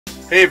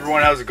Hey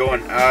everyone, how's it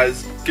going?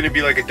 It's gonna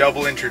be like a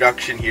double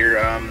introduction here.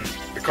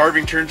 The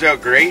carving turns out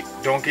great,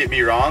 don't get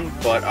me wrong,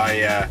 but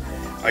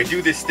I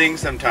do this thing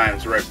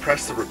sometimes where I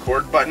press the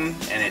record button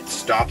and it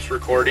stops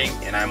recording,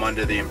 and I'm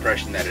under the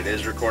impression that it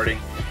is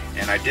recording.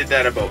 And I did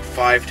that about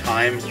 5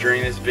 times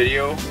during this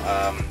video.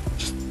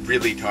 Just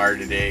really tired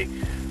today.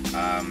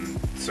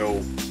 So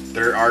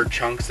there are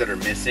chunks that are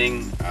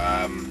missing.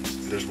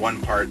 There's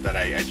one part that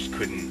I just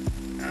couldn't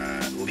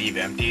leave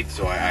emptied,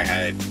 so I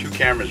had 2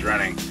 cameras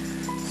running.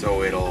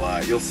 So it'll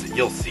you'll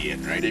see it,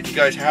 right? If you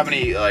guys have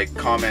any like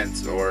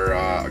comments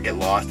or get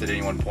lost at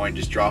any one point,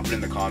 just drop it in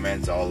the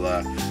comments.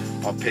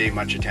 I'll pay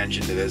much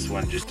attention to this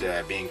one, just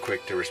being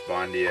quick to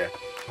respond to you.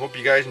 Hope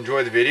you guys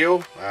enjoy the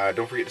video.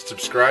 Don't forget to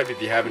subscribe if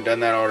you haven't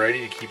done that already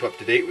to keep up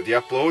to date with the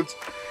uploads.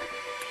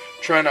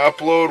 Trying to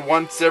upload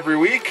once every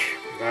week,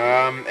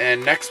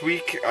 and next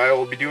week I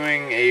will be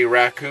doing a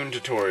raccoon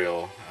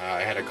tutorial.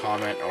 I had a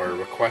comment or a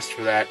request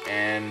for that,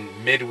 and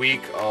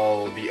midweek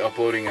I'll be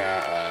uploading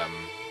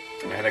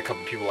I had a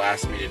couple people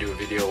ask me to do a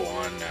video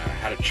on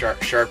how to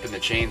sharpen the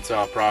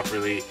chainsaw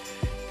properly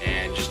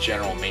and just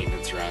general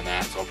maintenance around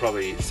that. So I'll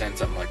probably send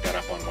something like that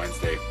up on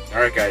Wednesday.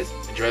 Alright guys,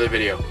 enjoy the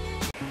video.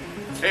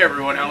 Hey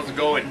everyone, how's it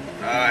going?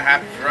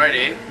 Happy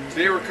Friday.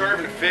 Today we're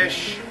carving a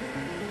fish.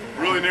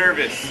 Really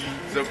nervous,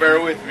 so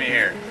bear with me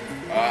here.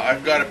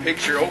 I've got a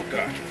picture, oh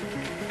god.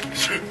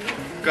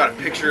 Got a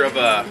picture of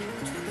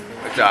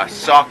it's a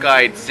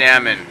sockeyed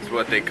salmon, is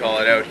what they call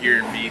it out here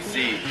in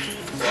BC.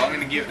 So I'm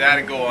going to give that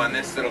a go on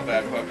this little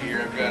bad puppy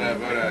here. I've got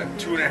about a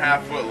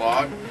 2.5 foot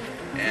log,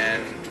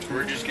 and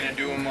we're just going to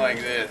do him like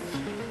this.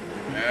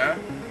 Yeah,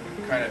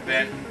 kind of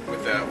bent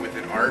with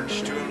an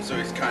arch to him, so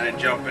he's kind of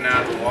jumping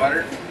out of the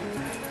water.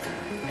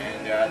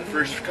 And the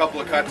first couple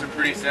of cuts are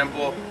pretty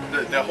simple.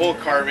 The whole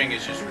carving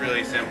is just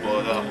really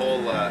simple. The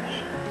whole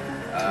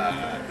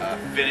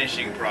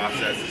finishing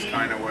process is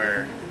kind of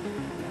where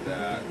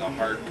the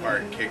hard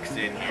part kicks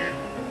in here.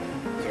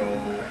 So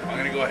I'm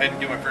going to go ahead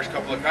and do my first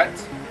couple of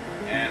cuts,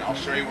 and I'll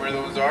show you where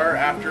those are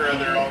after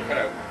they're all cut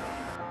out.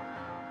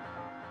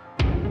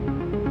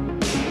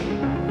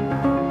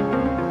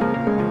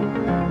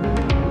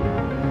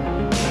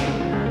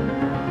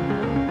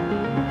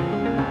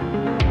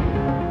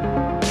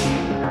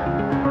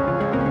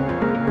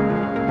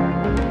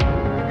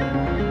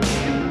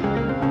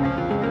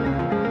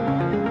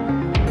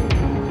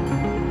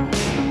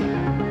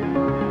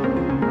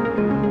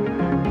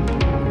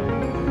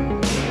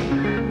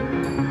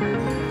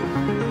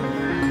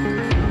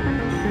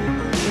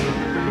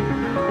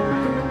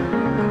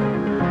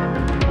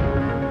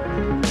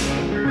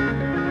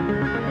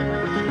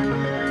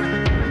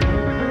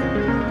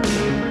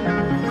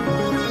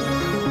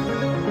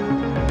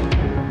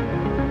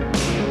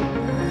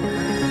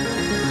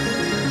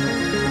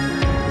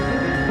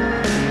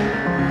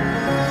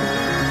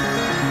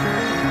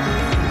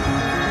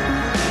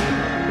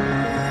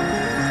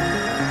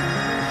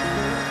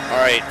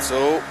 Alright,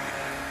 so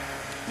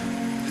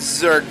this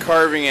is our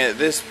carving at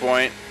this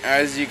point.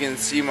 As you can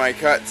see my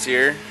cuts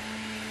here.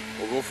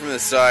 We'll go from the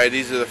side.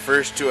 These are the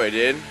first 2 I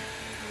did.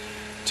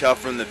 Tell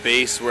from the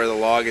base where the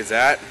log is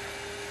at.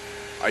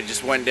 I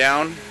just went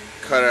down,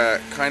 cut a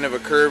kind of a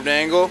curved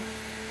angle,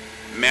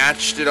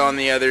 matched it on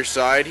the other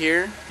side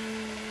here.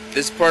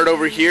 This part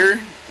over here,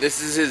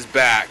 this is his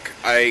back.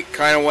 I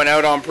kind of went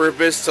out on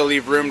purpose to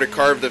leave room to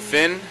carve the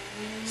fin.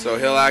 So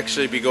he'll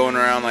actually be going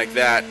around like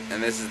that,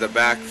 and this is the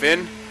back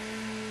fin.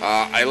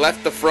 I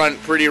left the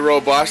front pretty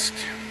robust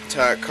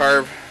to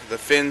carve the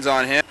fins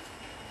on him.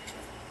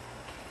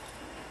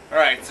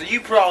 Alright, so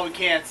you probably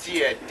can't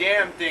see a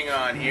damn thing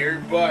on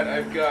here, but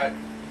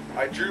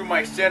I drew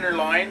my center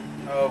line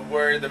of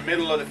where the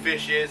middle of the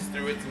fish is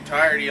through its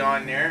entirety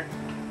on there.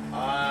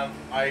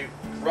 I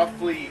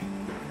roughly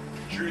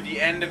drew the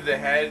end of the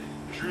head,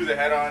 drew the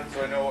head on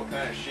so I know what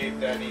kind of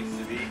shape that needs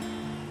to be.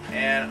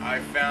 And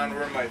I found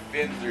where my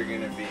fins are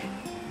going to be.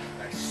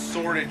 I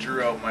sort of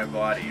drew out my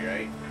body,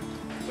 right?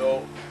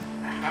 So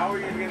how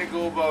you're going to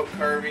go about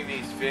carving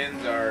these fins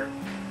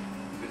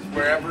is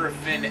wherever a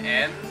fin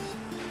ends,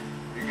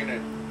 you're going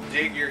to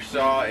dig your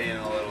saw in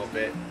a little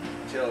bit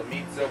until it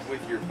meets up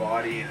with your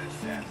body in a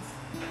sense.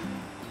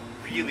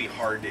 Really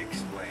hard to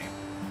explain.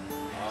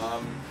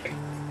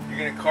 You're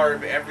going to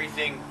carve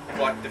everything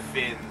but the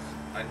fins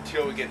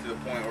until we get to the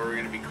point where we're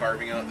going to be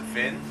carving out the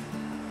fins.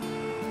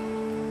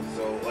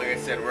 So like I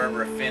said,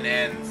 wherever a fin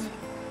ends,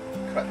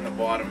 cutting the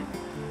bottom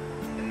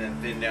and then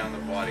thin down the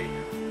body.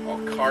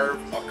 I'll carve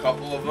a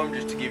couple of them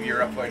just to give you a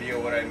rough idea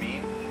of what I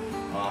mean.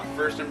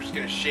 First I'm just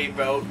going to shape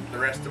out the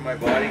rest of my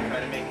body,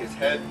 kind of make his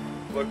head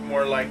look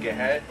more like a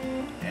head,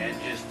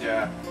 and just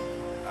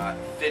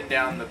thin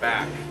down the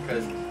back,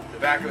 because the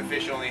back of the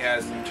fish only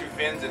has 2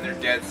 fins and they're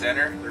dead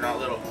center. They're not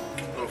little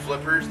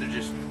flippers, they're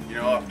just, you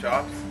know, up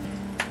tops.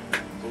 So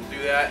we'll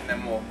do that, and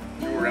then we'll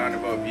do a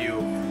roundabout view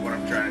of what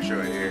I'm trying to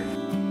show you here.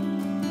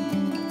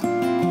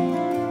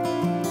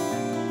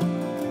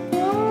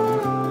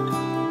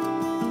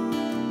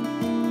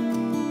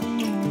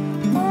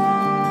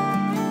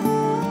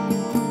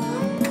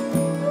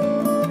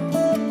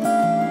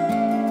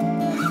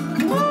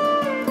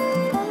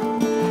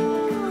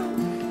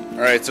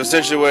 Alright, so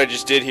essentially what I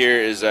just did here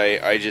is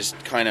I just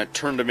kind of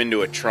turned them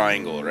into a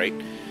triangle, right?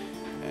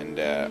 And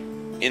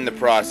in the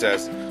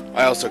process,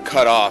 I also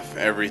cut off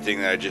everything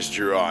that I just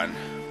drew on.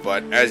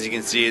 But as you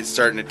can see, it's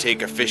starting to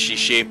take a fishy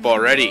shape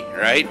already,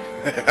 right?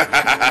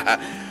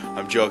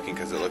 I'm joking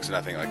because it looks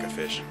nothing like a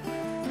fish.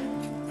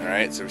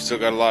 Alright, so we still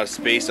got a lot of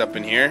space up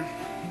in here.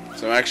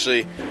 So I'm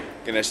actually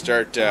going to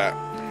start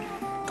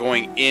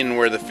going in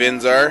where the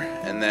fins are,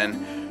 and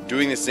then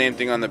doing the same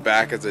thing on the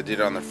back as I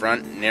did on the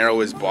front. Narrow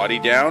his body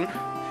down,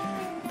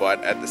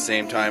 but at the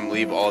same time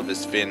leave all of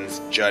his fins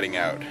jutting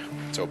out.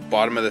 So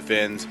bottom of the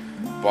fins,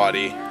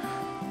 body,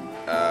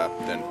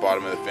 then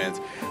bottom of the fins.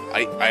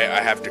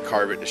 I have to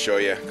carve it to show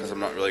you because I'm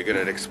not really good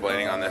at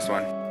explaining on this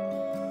one.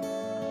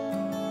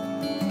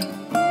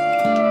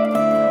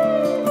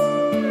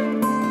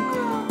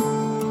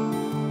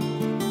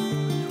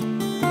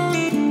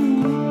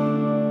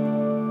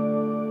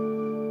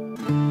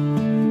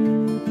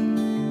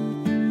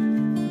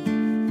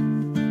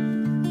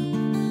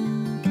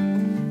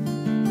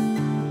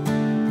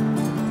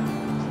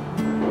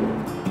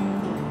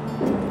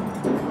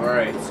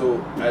 Alright, so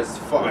as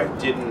far, I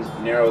didn't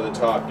narrow the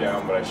top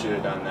down, but I should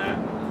have done that.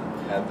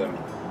 Had them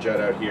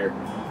jut out here.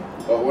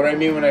 But what I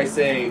mean when I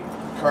say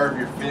carve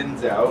your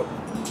fins out,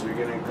 you're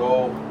going to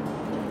go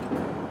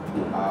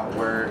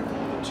where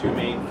the two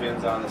main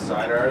fins on the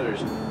side are.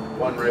 There's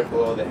one right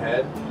below the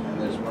head,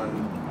 and there's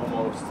one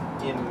almost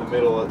in the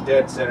middle,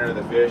 dead center of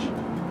the fish.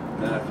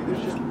 And then I think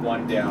there's just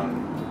one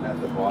down at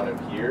the bottom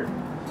here.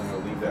 So I'm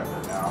going to leave that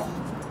for now.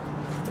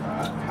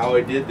 How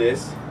I did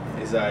this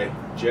is I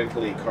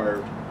gently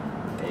carved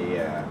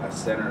a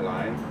center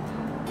line,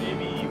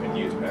 maybe even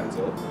use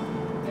pencil,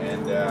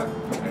 and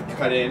I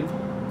cut in.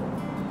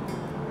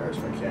 There's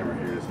my camera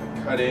here. Just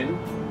I cut in,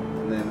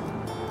 and then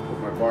put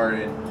my bar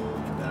in,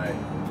 and then I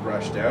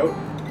brushed out.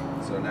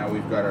 So now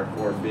we've got our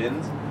 4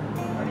 fins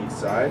on each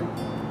side.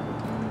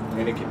 I'm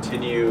going to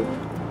continue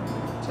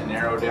to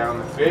narrow down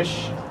the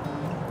fish,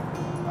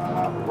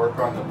 work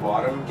on the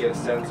bottom, get a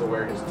sense of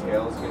where his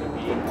tail is going to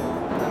be,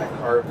 kind of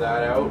carve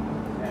that out.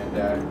 And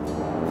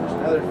there's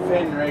another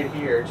fin right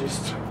here,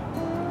 just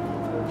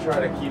try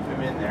to keep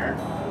him in there.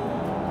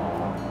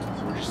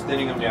 So we're just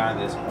thinning him down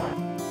at this point.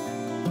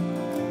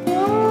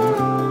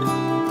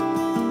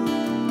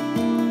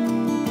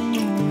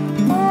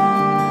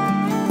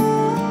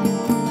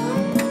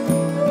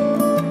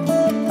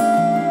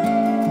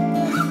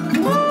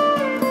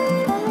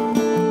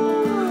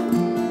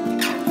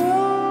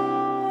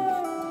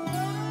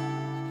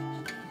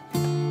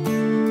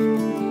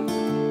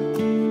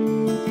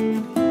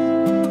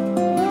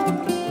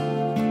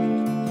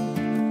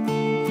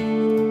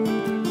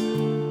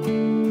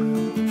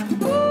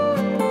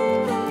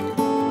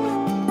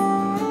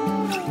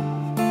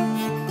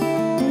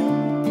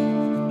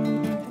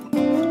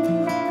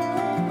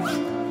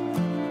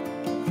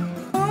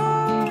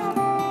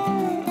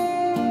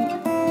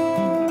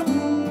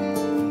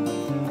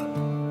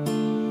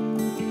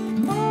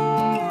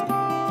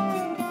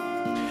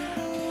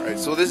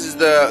 So this is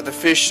the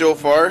fish so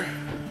far.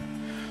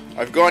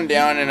 I've gone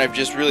down and I've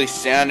just really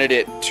sanded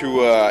it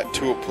to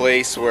a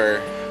place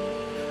where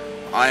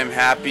I'm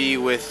happy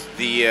with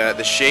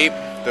the shape.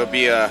 There'll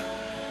be a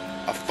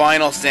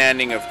final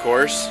sanding, of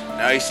course.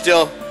 Now he's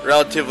still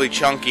relatively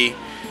chunky,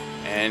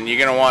 and you're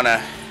gonna want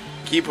to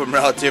keep him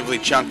relatively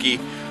chunky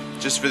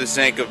just for the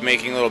sake of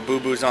making little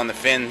boo-boos on the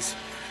fins.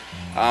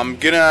 I'm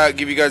gonna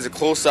give you guys a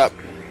close-up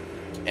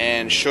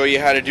and show you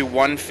how to do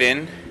one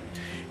fin,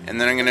 and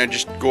then I'm gonna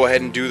just go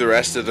ahead and do the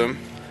rest of them.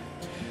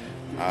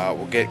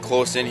 We'll get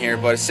close in here,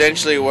 but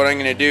essentially what I'm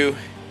gonna do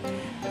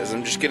is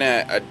I'm just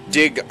gonna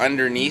dig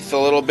underneath a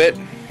little bit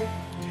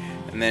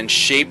and then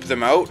shape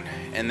them out,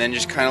 and then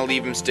just kind of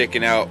leave them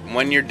sticking out.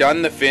 When you're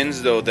done the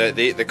fins though,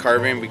 the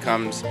carving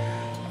becomes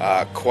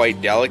quite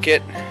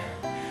delicate,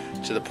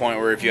 to the point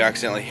where if you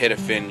accidentally hit a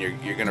fin,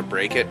 you're gonna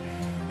break it.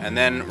 And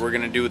then we're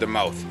gonna do the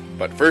mouth,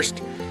 but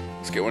first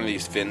let's get one of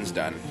these fins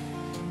done.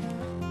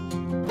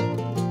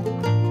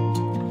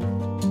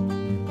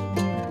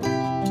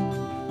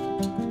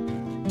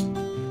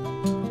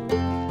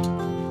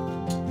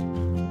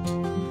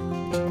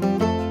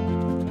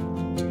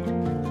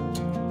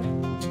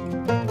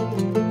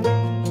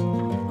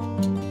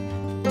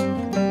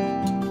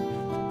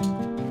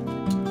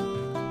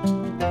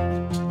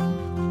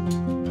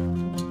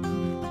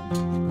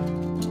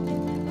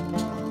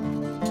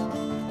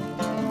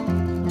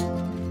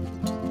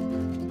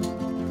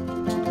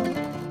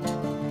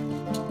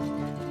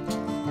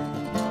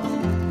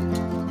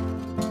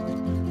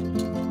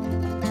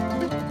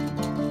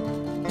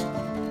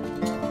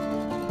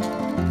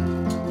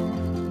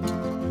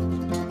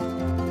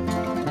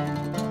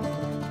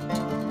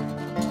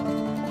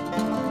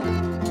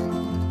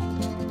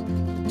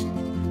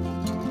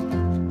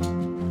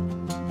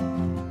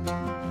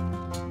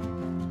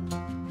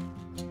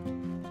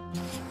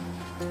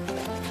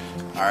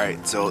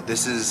 Alright, so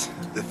this is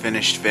the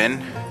finished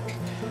fin.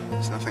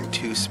 It's nothing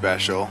too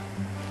special.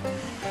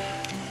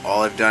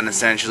 All I've done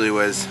essentially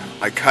was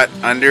I cut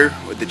under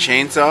with the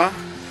chainsaw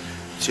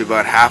to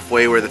about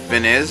halfway where the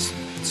fin is,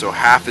 So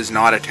half is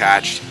not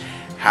attached,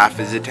 half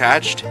is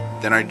attached.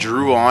 Then I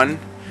drew on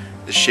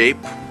the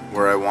shape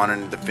where I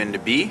wanted the fin to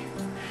be.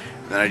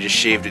 Then I just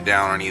shaved it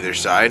down on either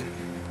side.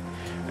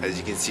 As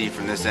you can see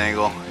from this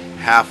angle,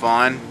 half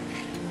on,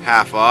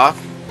 half off,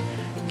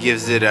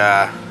 gives it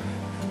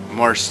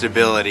more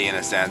stability in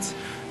a sense.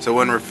 So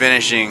when we're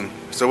finishing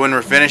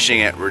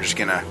it, we're just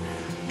gonna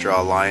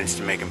draw lines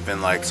to make them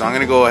fin-like. So I'm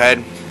gonna go ahead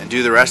and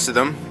do the rest of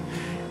them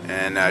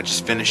and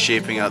just finish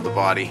shaping out the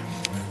body.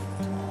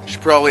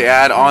 Should probably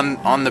add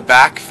on the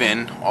back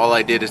fin, all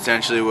I did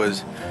essentially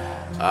was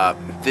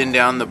thin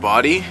down the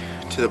body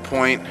to the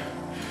point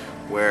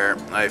where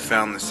I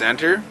found the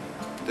center.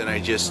 Then I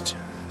just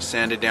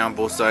sanded down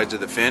both sides of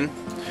the fin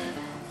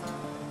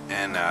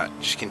and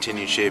just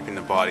continued shaping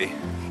the body.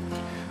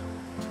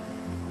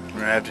 We're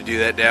gonna have to do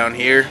that down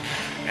here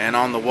and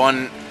on the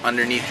one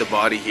underneath the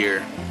body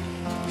here.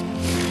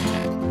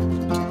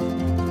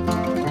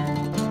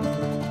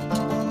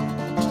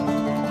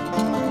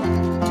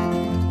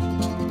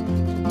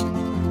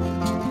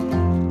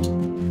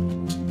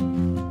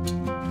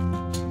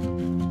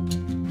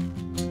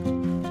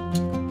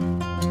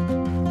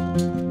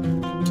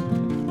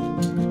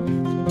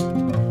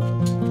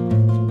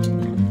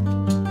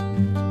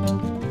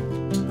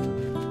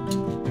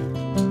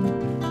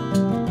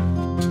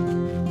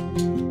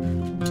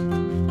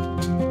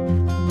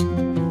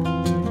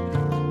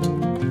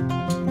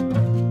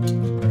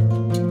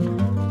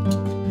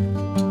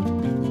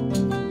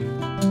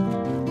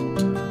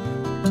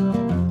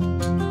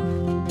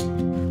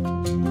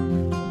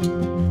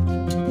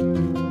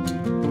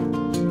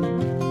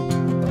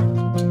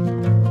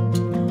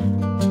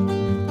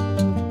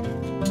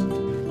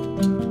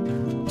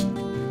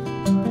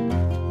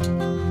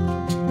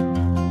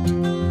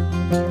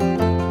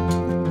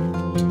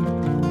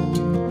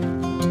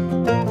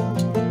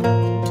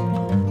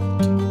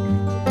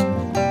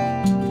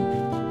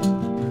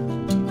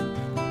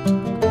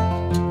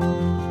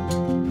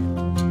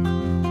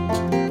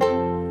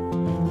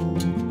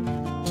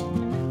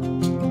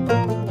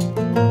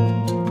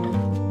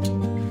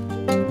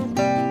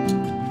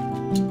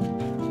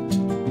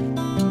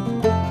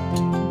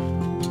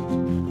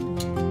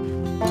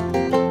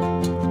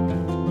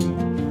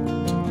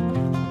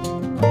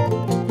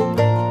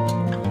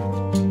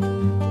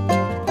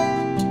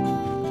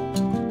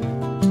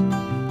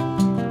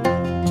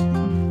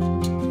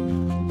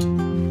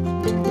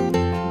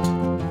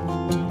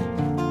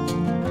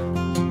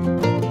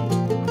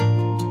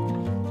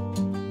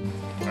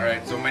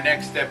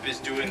 Next step is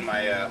doing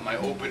my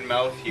open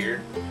mouth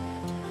here.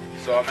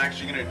 So I'm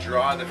actually going to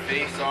draw the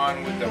face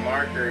on with the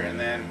marker and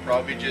then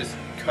probably just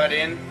cut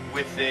in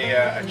with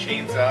a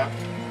chainsaw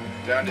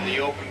down to the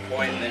open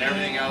point, and then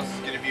everything else is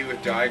going to be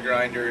with die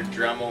grinder,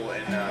 Dremel,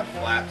 and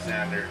flap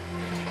sander.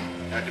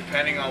 Now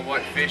depending on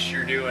what fish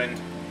you're doing,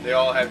 they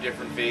all have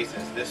different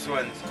faces. This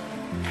one's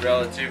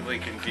relatively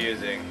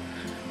confusing.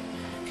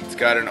 It's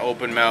got an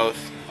open mouth,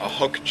 a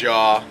hook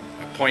jaw,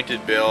 a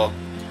pointed bill,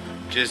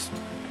 just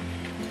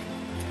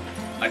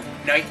a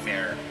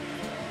nightmare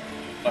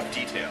of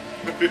detail.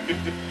 So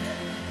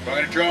I'm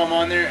going to draw them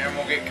on there and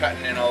we'll get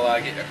cutting, and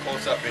I'll get a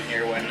close up in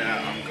here when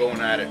I'm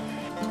going at it.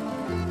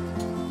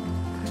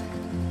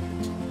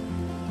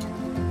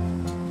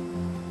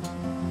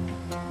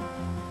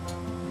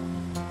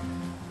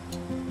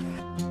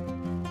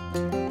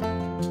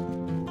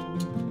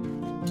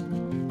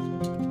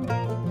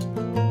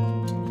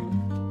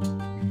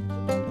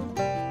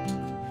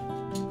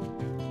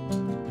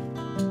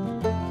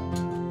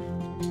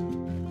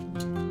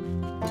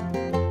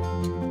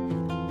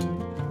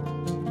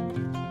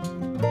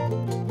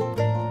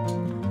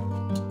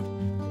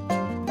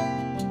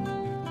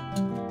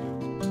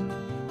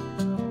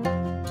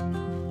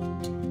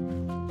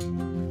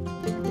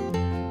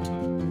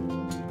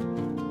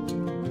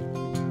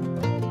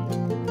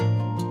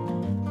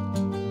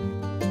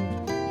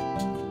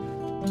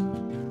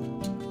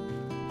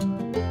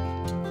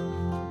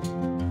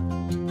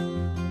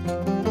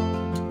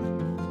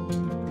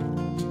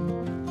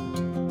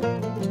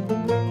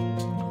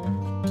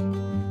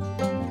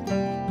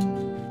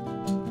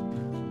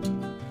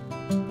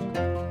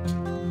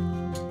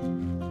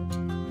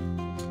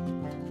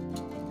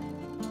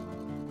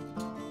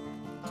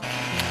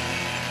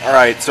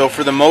 Alright, so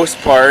for the most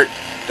part,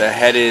 the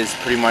head is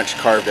pretty much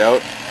carved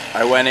out.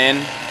 I went in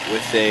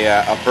with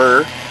a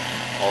burr.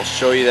 I'll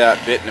show you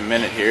that bit in a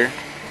minute here.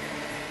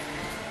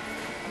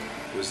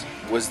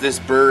 Was this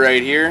burr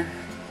right here.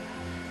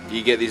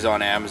 You get these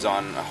on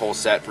Amazon, a whole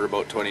set for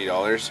about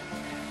 $20.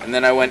 And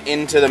then I went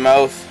into the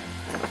mouth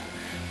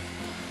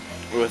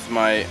with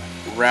my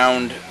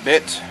round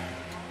bit,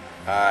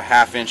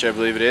 ½ inch I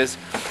believe it is,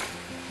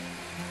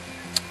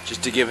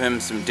 just to give him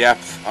some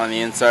depth on the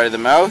inside of the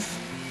mouth.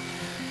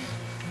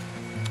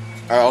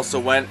 I also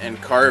went and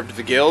carved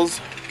the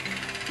gills.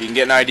 You can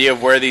get an idea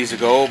of where these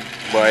go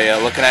by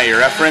looking at your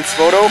reference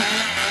photo.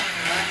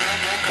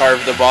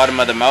 Carved the bottom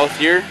of the mouth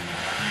here.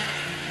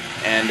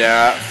 And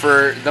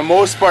for the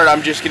most part,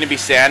 I'm just going to be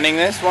sanding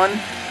this one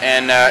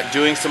and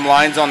doing some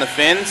lines on the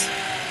fins.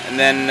 and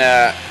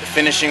then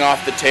finishing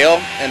off the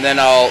tail, and then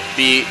I'll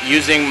be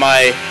using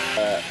my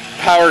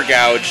power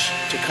gouge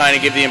to kind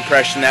of give the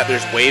impression that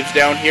there's waves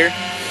down here.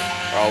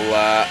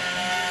 I'll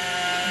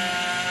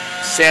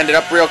sand it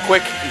up real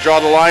quick and draw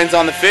the lines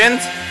on the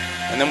fins,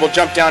 and then we'll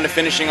jump down to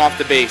finishing off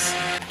the base.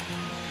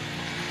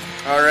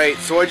 Alright,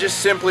 so I just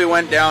simply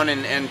went down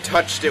and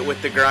touched it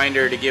with the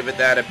grinder to give it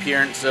that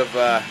appearance of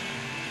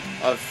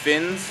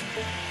fins.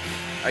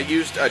 I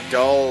used a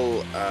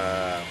dull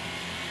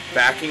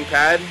backing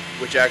pad,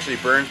 which actually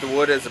burns the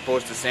wood as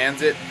opposed to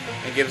sands it,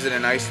 and gives it a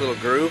nice little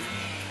groove.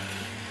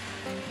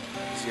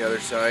 It's the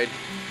other side.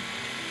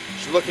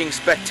 It's looking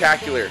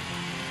spectacular.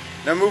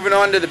 Now moving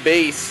on to the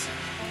base.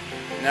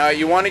 Now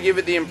you want to give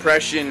it the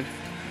impression,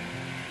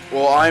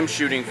 well, I'm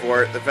shooting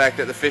for it, the fact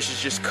that the fish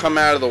has just come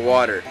out of the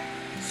water.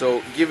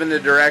 So given the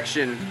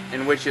direction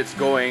in which it's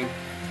going,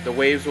 the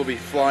waves will be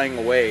flying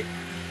away.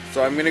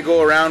 So I'm going to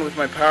go around with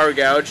my power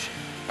gouge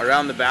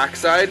around the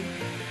backside.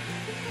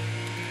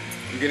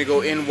 I'm going to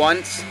go in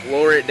once,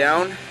 lower it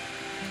down,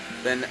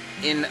 then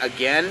in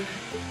again,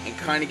 and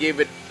kind of give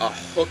it a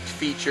hooked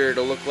feature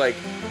to look like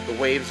the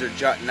waves are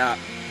jutting up.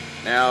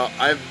 Now,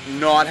 I've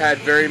not had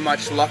very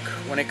much luck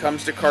when it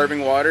comes to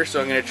carving water, so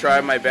I'm going to try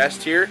my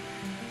best here.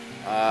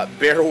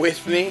 Bear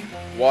with me.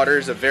 Water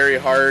is a very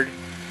hard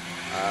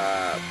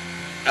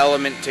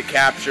element to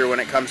capture when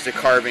it comes to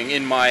carving,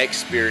 in my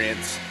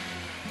experience.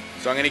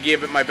 So I'm going to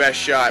give it my best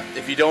shot.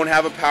 If you don't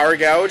have a power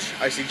gouge,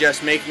 I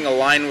suggest making a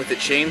line with a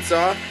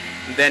chainsaw,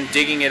 and then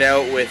digging it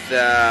out with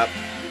the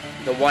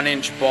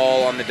 1-inch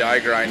ball on the die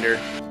grinder.